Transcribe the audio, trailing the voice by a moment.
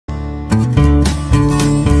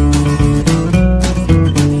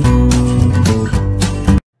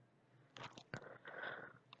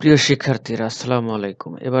প্রিয় শিক্ষার্থীরা, আসসালামু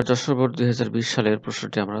আলাইকুম। এবার যশোর বোর্ড ২০২০ সালের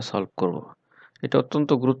প্রশ্নটি আমরা সলভ করব। এটা অত্যন্ত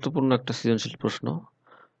গুরুত্বপূর্ণ একটা সৃজনশীল প্রশ্ন।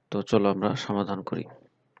 তো চলো আমরা সমাধান করি।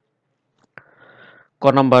 ক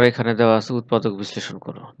নাম্বার এখানে দেওয়া আছে উৎপাদক বিশ্লেষণ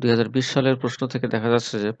করো। ২০২০ সালের প্রশ্ন থেকে দেখা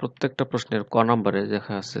যাচ্ছে যে প্রত্যেকটা প্রশ্নের ক নাম্বারে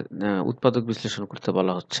দেখা আছে উৎপাদক বিশ্লেষণ করতে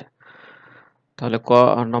বলা হচ্ছে। তাহলে ক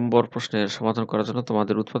নম্বর প্রশ্নের সমাধান করার জন্য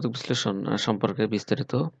তোমাদের উৎপাদক বিশ্লেষণ সম্পর্কে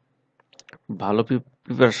বিস্তারিত ভালো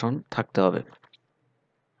প্রিপারেশন থাকতে হবে।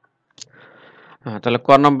 তাহলে ক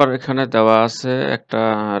নাম্বার এখানে দেওয়া আছে একটা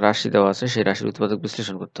রাশি দেওয়া আছে, সেই রাশির উৎপাদক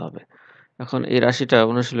বিশ্লেষণ করতে হবে। এখন এই রাশিটা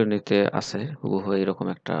অনুশীলনীতে আছে, হুবহু এরকম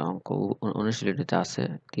একটা অঙ্ক অনুশীলনীতে আছে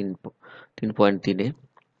 3.3-এ।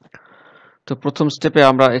 তো প্রথম স্টেপে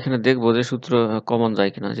আমরা এখানে দেখব যে সূত্র কমন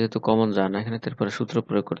যায় কিনা। যেহেতু কমন যায় না এখানে, তারপরে সূত্র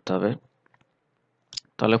প্রয়োগ করতে হবে।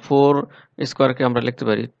 তাহলে 4 স্কোয়ারকে আমরা লিখতে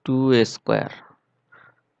পারি 2a square,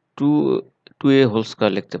 2a whole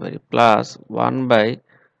square লিখতে পারি, প্লাস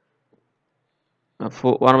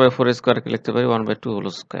 1/4 স্কোয়ারকে লিখতে পারি 1/2 হোল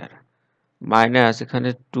স্কোয়ার, মাইনাস এখানে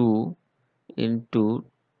 2 ইন্টু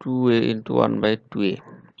 2a ইন্টু 1/2a।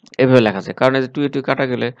 এভাবে লেখা যায়, কারণ এই যে 2a 2 কাটা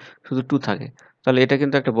গেলে শুধু 2 থাকে। তাহলে এটা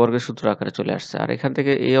কিন্তু একটা বর্গের সূত্র আকারে চলে আসছে। আর এখান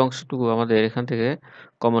থেকে এই অংশটুকু আমাদের এখান থেকে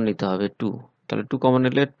কমন নিতে হবে 2। তাহলে 2 কমন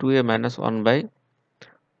নিলে 2a মাইনাস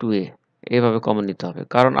 1/2a এইভাবে কমন নিতে হবে।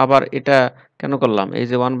 কারণ আবার এটা কেন করলাম, এই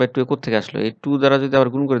যে 1/2a কোত্থেকে আসলো, এই 2 দ্বারা যদি আবার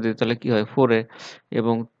গুণ করে দিই তাহলে কি হয় 4a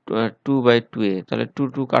এবং 2/2a, তাহলে 2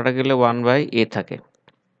 2 কাটা গেলে 1/a থাকে।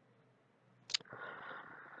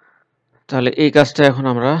 তাহলে এই কাজটা এখন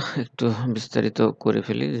আমরা একটু বিস্তারিত করে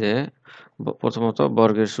ফেলি। যে প্রথমত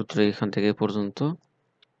বর্গের সূত্র এখান থেকে পর্যন্ত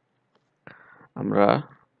আমরা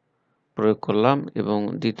প্রয়োগ করলাম এবং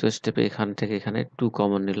দ্বিতীয় স্টেপে এখান থেকে এখানে 2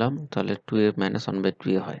 কমন নিলাম, তাহলে 2a মাইনাস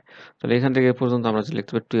 1/2a হয়। তাহলে এখান থেকে পর্যন্ত আমরা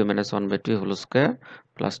লিখতে পারি 2a minus 1/2 whole square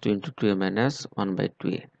plus 2 into 2a minus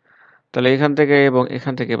 1/2a। তাহলে এখান থেকে এবং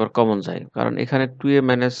এখান থেকে এবার কমন যায়, কারণ এখানে 2a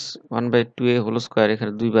minus 1/2a whole square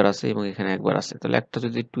এখানে দুইবার আছে এবং এখানে একবার আছে। তাহলে একটা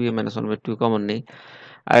যদি 2a মাইনাস 1/2 কমন নেই,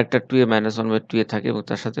 আরেকটা 2a মাইনাস 1/2a থাকে এবং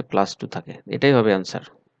তার সাথে প্লাস 2 থাকে। এটাই হবে অ্যান্সার।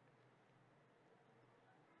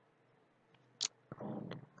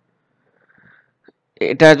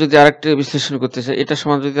 এটা যদি আরেকটা বিশ্লেষণ করতে চাই, এটা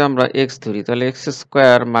সমান যদি আমরা x ধরি, তাহলে x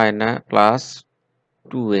square minus plus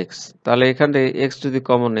 2x, তাহলে এখান থেকে x যদি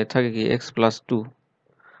কমন নেই থাকে কি x প্লাস 2।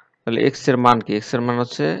 তাহলে x এর মান কি? x এর মান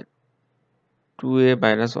হচ্ছে 2a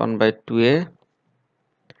মাইনাস 1/2a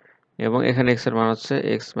এবং এখানে x এর মান হচ্ছে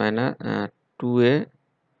x minus 2a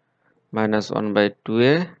minus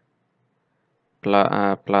 1/2a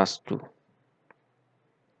plus 2।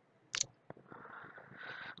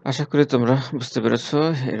 আশা করি তোমরা বুঝতে পেরেছো।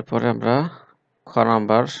 এরপরে আমরা খ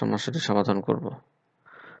নাম্বার সমস্যাটি সমাধান করব।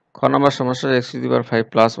 খ নাম্বার সমস্যা x⁵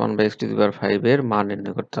 প্লাস 1/x⁵ এর মান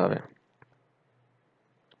নির্ণয় করতে হবে।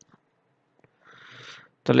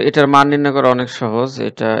 তাহলে এটার মান নির্ণয় করা অনেক সহজ।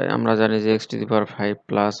 এটা আমরা জানি যে x⁵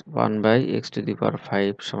 প্লাস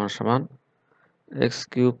 1/x⁵ সমান সমান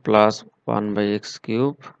x³ plus 1/x³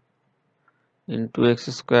 into x²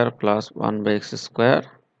 plus 1/x²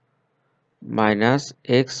 minus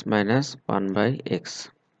x minus 1/x।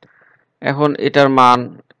 এখন এটার মান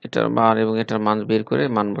এবং এটার মান বের করে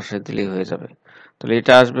মান বসাই দিলেই হয়ে যাবে। তাহলে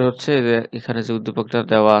এটা আসবে হচ্ছে যে এখানে যে উদ্দীপকটা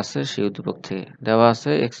দেওয়া আছে সেই উদ্দীপক থেকে দেওয়া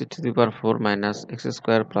আছে x⁴ মাইনাস x²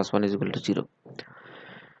 প্লাস 1 = 0।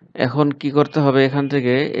 এখন কি করতে হবে, এখান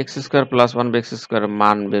থেকে x² প্লাস 1/x²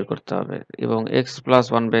 মান বের করতে হবে এবং x প্লাস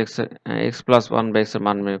 1/x এর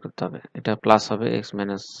মান বের করতে হবে। এটা প্লাস হবে x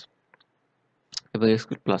মাইনাস এবং x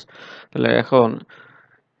প্লাস। তাহলে এখন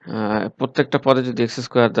প্রত্যেকটা পদে যদি x²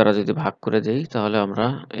 দ্বারা যদি ভাগ করে দেই তাহলে আমরা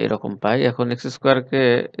এরকম পাই। এখন x² কে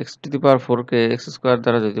x²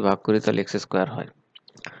 দ্বারা যদি ভাগ করি তাহলে x² হয়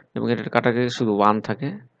এবং এটার কাটাকাটি শুধু 1 থাকে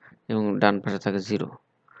এবং ডান পাশে থাকে 0।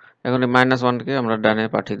 এখন এই -1 কে আমরা ডানে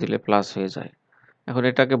পাঠিয়ে দিলে প্লাস হয়ে যায়। এখন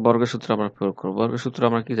এটাকে বর্গের সূত্র আমরা প্রয়োগ করব। বর্গের সূত্র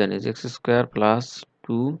আমরা কি জানি যে x² plus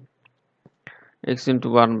 2x into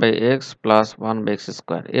 1/x plus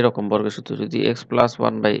 1/x², এরকম বর্গের সূত্র যদি x plus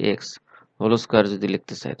 1/x whole square যদি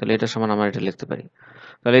লিখতে চাই তাহলে এটা সমান আমরা এটা লিখতে পারি।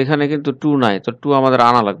 তাহলে এখানে কিন্তু 2 নাই, তো 2 আমাদের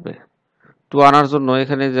আনা লাগবে। 2 আনার জন্য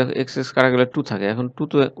এখানে যে x কাটা গেলে 2 থাকে, এখন 2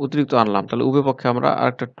 তো অতিরিক্ত আনলাম, তাহলে উভয় পক্ষে আমরা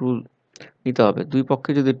আরেকটা 2 নিতে হবে। দুই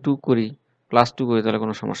পক্ষে যদি 2 করি প্লাস 2 করি তাহলে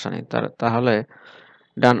কোনো সমস্যা নেই। তাহলে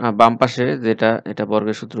বাম পাশে যেটা এটা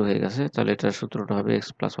বর্গের সূত্র হয়ে গেছে, তাহলে এটার সূত্রটা হবে x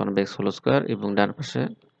plus 1/x whole square এবং ডান পাশে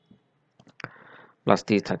প্লাস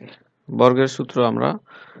 3 থাকে। বর্গের সূত্র আমরা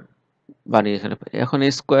বানিয়ে এখানে পাই। এখন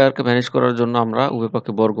এই স্কোয়ারকে ভ্যানিশ করার জন্য আমরা উভয়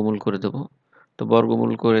পক্ষে বর্গমূল করে দেব। তো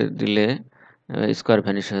বর্গমূল করে দিলে স্কোয়ার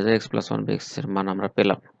ভ্যানিশ হয়ে যায়, x প্লাস 1/x এর মান আমরা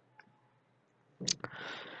পেলাম।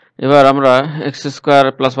 এবার আমরা x square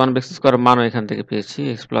plus one by x square মানও এখান থেকে পেয়েছি,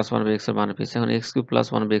 x plus one by x এর মান পেয়েছি। এখন x cube plus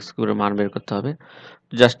one by x কিউবের মান বের করতে হবে।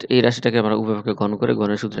 জাস্ট এই রাশিটাকে আমরা উভয় পক্ষে ঘন করে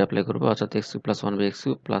ঘনের সূত্র অ্যাপ্লাই করবো, অর্থাৎ x cube plus one by x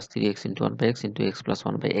cube plus 3x into one by x into x plus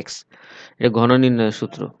one by x, এটা ঘন নির্ণয়ের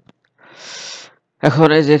সূত্র। এখন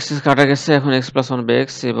এই যে এক্স কাটা গেছে, এখন x plus one by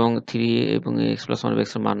x এবং 3 এবং x plus one by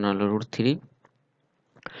x এর মান হলো √3।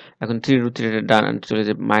 এখন 3√3 এটা ডান চলে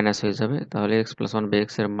যে মাইনাস হয়ে যাবে, তাহলে x plus one by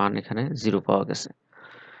x এর মান এখানে 0 পাওয়া গেছে।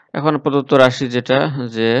 এখন প্রদত্ত রাশি যেটা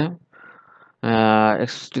যে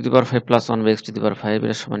x to the power 5 plus 1 by x to the পাওয়ার 5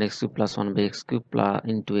 এটা সমান x cube plus 1 by x cube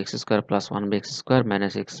into x square plus 1 by x square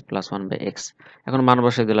minus x plus 1 by x. এখন মান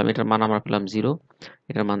বসাই দিলাম, এটার মান আমরা পেলাম 0,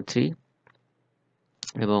 এটার মান 3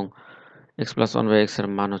 এবং এক্স প্লাস 1 বাই এক্স এর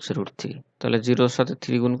মান হচ্ছে √3। তাহলে 0 এর সাথে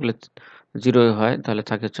 3 গুণ করলে 0 হয়, তাহলে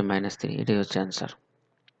থাকে হচ্ছে -3। এটাই হচ্ছে অ্যান্সার।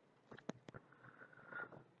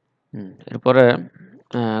 এরপরে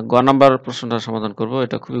গ নাম্বার প্রশ্নটা সমাধান করব।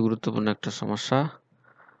 এটা খুবই গুরুত্বপূর্ণ একটা সমস্যা,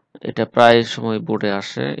 এটা প্রায় সময় বোর্ডে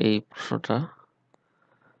আসে এই প্রশ্নটা।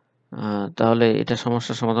 তাহলে এটা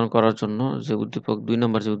সমস্যা সমাধান করার জন্য যে উদ্দীপক 2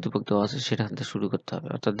 নম্বর যে উদ্দীপক দেওয়া আছে সেটা থেকে শুরু করতে হবে।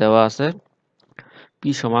 অর্থাৎ দেওয়া আছে p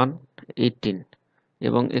সমান 18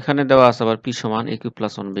 এবং এখানে দেওয়া আছে আবার p সমান a cube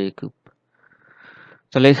plus 1 by a cube.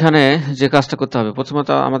 তাহলে এখানে যে কাজটা করতে হবে, প্রথমত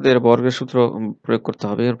আমাদের বর্গের সূত্র প্রয়োগ করতে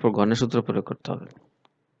হবে, এরপর ঘনের সূত্র প্রয়োগ করতে হবে।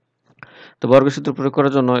 তো বর্গের সূত্র প্রয়োগ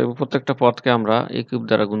করার জন্য প্রত্যেকটা পদকে আমরা a কিউব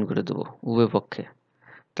দ্বারা গুণ করে দেব উভয় পক্ষে।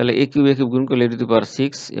 তাহলে a কিউব গুণ করলে a টু দি পাওয়ার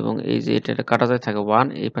 6 এবং এই যে এটা কাটা যায় থাকে 1,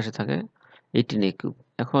 এই পাশে থাকে 18 a কিউব।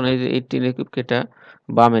 এখন এই যে 18 a কিউবকে এটা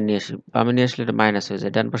বামে নিয়ে আসি, বামে নিয়ে আসলে এটা মাইনাস হয়ে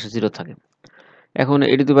যায়, ডান পাশে 0 থাকে। এখন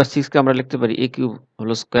a টু দি পাওয়ার 6 কে আমরা লিখতে পারি a cube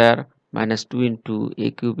whole square minus 2 into a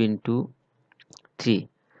cube into 3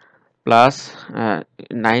 plus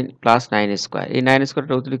 9 plus 9 square. এই 9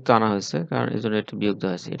 স্কয়ারটা অতিরিক্ত আনা হয়েছে, কারণ এই জন্য এটা বিয়োগ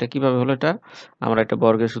দেওয়া হয়েছে। এটা কিভাবে হলো, এটা আমরা এটা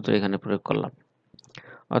বর্গের সূত্র এখানে প্রয়োগ করলাম।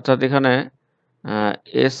 অর্থাৎ এখানে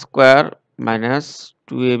a square minus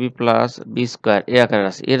 2ab plus b square এ আকারে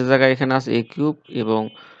আছে, এর জায়গায় এখানে আছে a কিউব এবং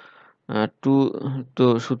 2 তো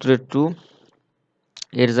সূত্রের 2,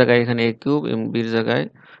 এর জায়গায় এখানে a কিউব এবং b এর জায়গায়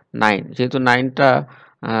 9। যেহেতু 9টা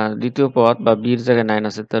দ্বিতীয় পদ বা b এর জায়গায় 9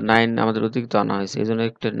 আছে, তো 9 আমাদের অতিরিক্ত আনা হয়েছে, এই জন্য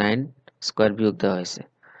একটা 9 স্কয়ার বিয়োগ দেওয়া হয়েছে।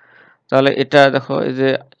 তাহলে এটা দেখো, এই যে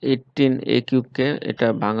 18 a কিউবকে এটা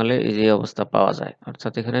ভাঙালে এই যে অবস্থা পাওয়া যায়,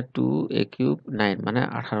 অর্থাৎ এখানে 2 a কিউব 9 মানে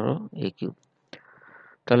 18 a কিউব।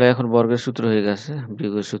 তাহলে এখন বর্গের সূত্র হয়ে গেছে,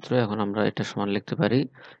 বিয়োগের সূত্র। এখন আমরা এটা সমান লিখতে পারি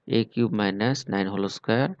a cube minus 9 whole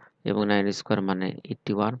square এবং 9 স্কয়ার মানে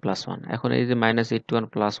 81 প্লাস 1। এখন এই যে মাইনাস 81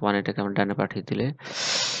 প্লাস 1 এটাকে আমরা ডানে পাঠিয়ে দিলে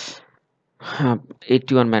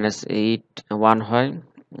 81 মাইনাস 1 হয়,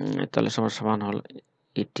 তাহলে সমান হল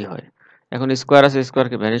 80 হয়। এখন স্কয়ার আছে,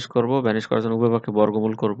 স্কয়ারকে ভ্যানিশ করব, ভ্যানিশ করার জন্য উভয় পক্ষে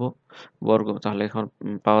বর্গমূল করব, তাহলে এখন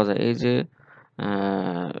পাওয়া যায় এই যে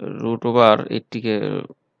 √80 কে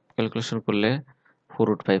ক্যালকুলেশন করলে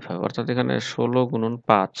 4√5 হয়, অর্থাৎ এখানে 16 গুণন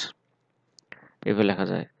 5 এভাবে লেখা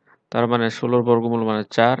যায়। তার মানে 16 বর্গমূল মানে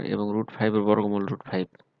 4 এবং √5 এর বর্গমূল √5।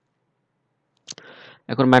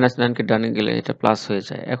 এখন -9 কে ডানে গেলে এটা প্লাস হয়ে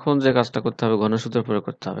যায়। এখন যে কাজটা করতে হবে, ঘনসূত্র প্রয়োগ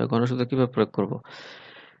করতে হবে। ঘনসূত্র কিভাবে প্রয়োগ করব?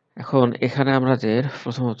 এখন এখানে আমাদের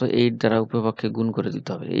প্রথমত 8 দ্বারা উভয় পক্ষে গুণ করে দিতে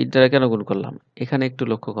হবে। 8 দ্বারা কেন গুণ করলাম, এখানে একটু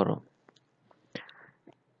লক্ষ্য করো।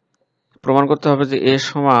 প্রমাণ করতে হবে যে a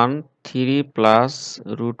সমান 3 প্লাস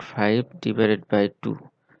 √5 ডিভাইডেড বাই 2।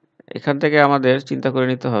 এখান থেকে আমাদের চিন্তা করে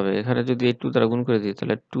নিতে হবে, এখানে যদি এই 2 দ্বারা গুণ করে দিই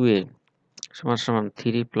তাহলে 2a সমান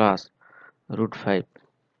 3 প্লাস √5,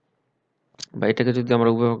 বা এটাকে যদি আমরা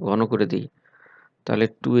উভয় ঘন করে দিই তাহলে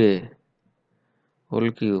 2a whole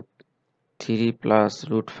cube 3 plus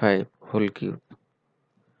 √5 whole cube,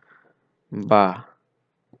 বা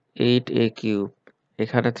 8a কিউব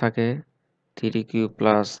এখানে থাকে 3 cube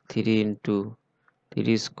plus 3 into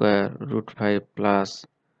 3 square √5 plus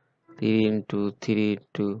 3 into 3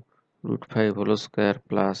 into √5 whole square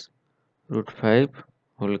plus √5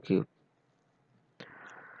 whole cube.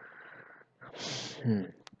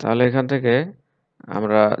 তাহলে এখান থেকে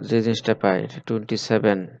আমরা যে জিনিসটা পাই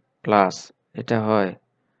 27 প্লাস এটা হয়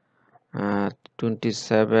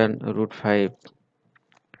 27√5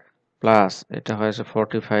 প্লাস এটা হয়েছে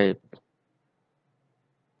 45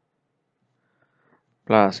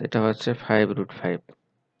 প্লাস এটা হচ্ছে 5√5।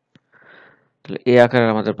 তাহলে এই আকারে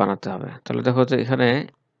আমাদের বানাতে হবে। তাহলে দেখো যে এখানে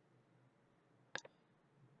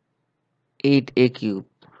 8a কিউব,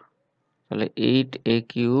 তাহলে 8a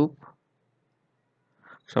কিউব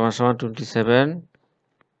সমান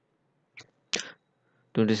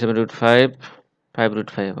 27√5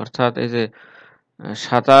 5√5, অর্থাৎ এই যে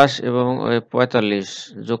 27 এবং 45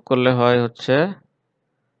 যোগ করলে হয় হচ্ছে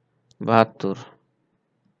 72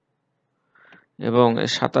 এবং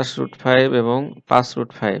 27√5 এবং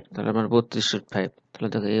 5√5 তাহলে আমার 32√5।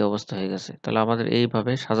 তাহলে দেখো এই অবস্থা হয়ে গেছে। তাহলে আমাদের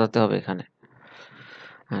এইভাবে সাজাতে হবে এখানে।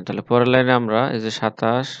 হ্যাঁ, তাহলে পরের লাইনে আমরা এই যে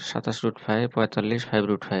 27 রুট 5 45 5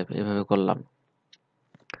 রুট 5 এইভাবে করলাম।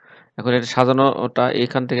 এখন এটা সাজানোটা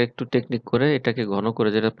এখান থেকে একটু টেকনিক করে এটাকে ঘন করে,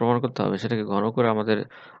 যেটা প্রমাণ করতে হবে সেটাকে ঘন করে আমাদের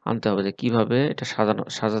আনতে হবে যে কিভাবে এটা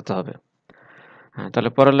সাজাতে হবে। হ্যাঁ, তাহলে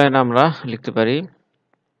পরের লাইনে আমরা লিখতে পারি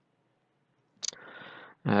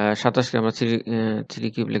 27কে আমরা 3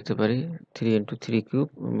 কিউব লিখতে পারি, 3 ইন্টু 3 কিউব,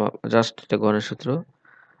 জাস্ট এটা গণের সূত্র।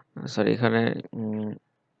 সরি, এখানে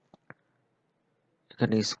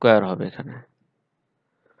স্কোয়ার হবে, এখানে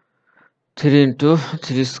 3 ইন্টু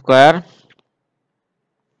 3 স্কোয়ার,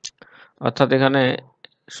 অর্থাৎ এখানে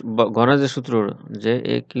ঘনের যে সূত্র, যে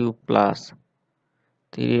এ cube plus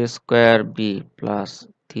 3a square B plus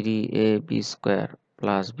 3ab square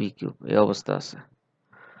plus B cube, এই অবস্থা আছে।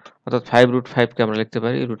 অর্থাৎ 5 রুট 5কে আমরা লিখতে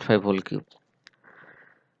পারি রুট 5 হোল কিউব।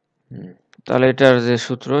 তাহলে এটার যে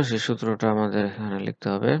সূত্র, সেই সূত্রটা আমাদের এখানে লিখতে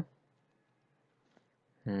হবে।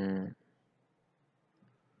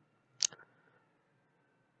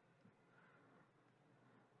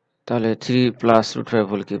 তাহলে 3 প্লাস রুট 5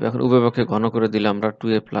 হোল কিউব। এখন উভয় পক্ষে ঘন করে দিলে আমরা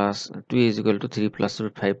 2a is equal to 3 plus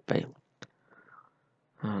root 5 পাই।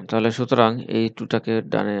 তাহলে সুতরাং এই 2টাকে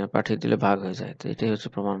ডানে পাঠিয়ে দিলে ভাগ হয়ে যায়। তো এটাই হচ্ছে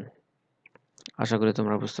প্রমাণ। আশা করি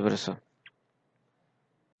তোমরা বুঝতে পেরেছো।